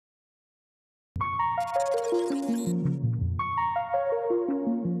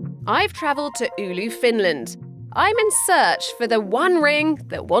I've travelled to Oulu, Finland. I'm in search for the one ring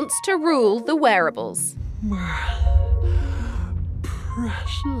that wants to rule the wearables.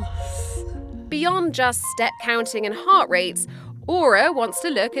 Precious. Beyond just step counting and heart rates, Oura wants to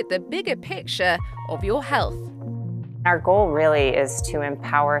look at the bigger picture of your health. Our goal really is to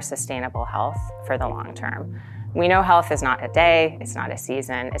empower sustainable health for the long term. We know health is not a day, it's not a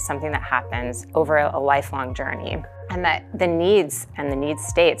season, it's something that happens over a lifelong journey, and that the needs and the need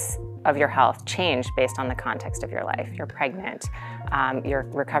states of your health change based on the context of your life. You're pregnant, you're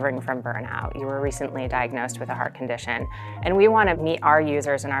recovering from burnout, you were recently diagnosed with a heart condition, and we want to meet our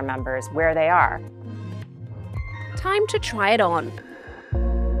users and our members where they are. Time to try it on.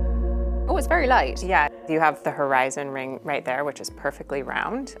 Oh, it's very light. Yeah, you have the Horizon ring right there, which is perfectly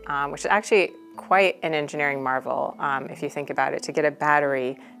round, which is actually quite an engineering marvel, if you think about it, to get a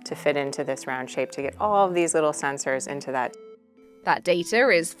battery to fit into this round shape, to get all of these little sensors into that. That data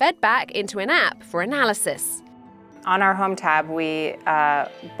is fed back into an app for analysis. On our Home tab, we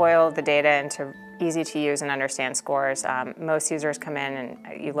boil the data into easy to use and understand scores. Most users come in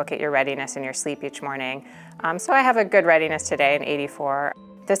and you look at your readiness and your sleep each morning. So I have a good readiness today, an 84.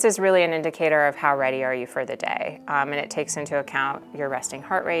 This is really an indicator of how ready are you for the day. And it takes into account your resting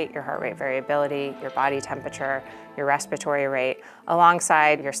heart rate variability, your body temperature, your respiratory rate,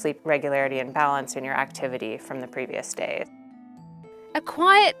 alongside your sleep regularity and balance and your activity from the previous day. A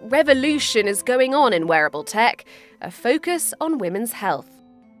quiet revolution is going on in wearable tech, a focus on women's health.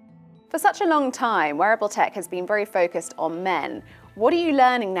 For such a long time, wearable tech has been very focused on men. What are you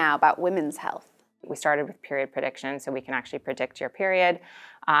learning now about women's health? We started with period prediction, so we can actually predict your period.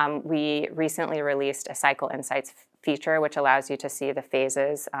 We recently released a Cycle Insights feature, which allows you to see the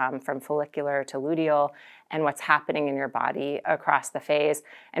phases from follicular to luteal and what's happening in your body across the phase.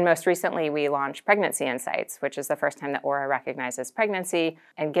 And most recently, we launched Pregnancy Insights, which is the first time that Oura recognizes pregnancy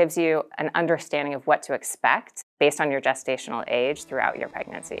and gives you an understanding of what to expect based on your gestational age throughout your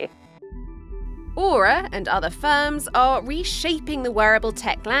pregnancy. Oura and other firms are reshaping the wearable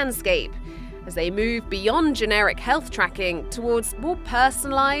tech landscape as they move beyond generic health tracking towards more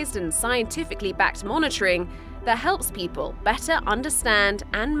personalized and scientifically backed monitoring that helps people better understand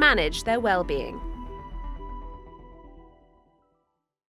and manage their well-being.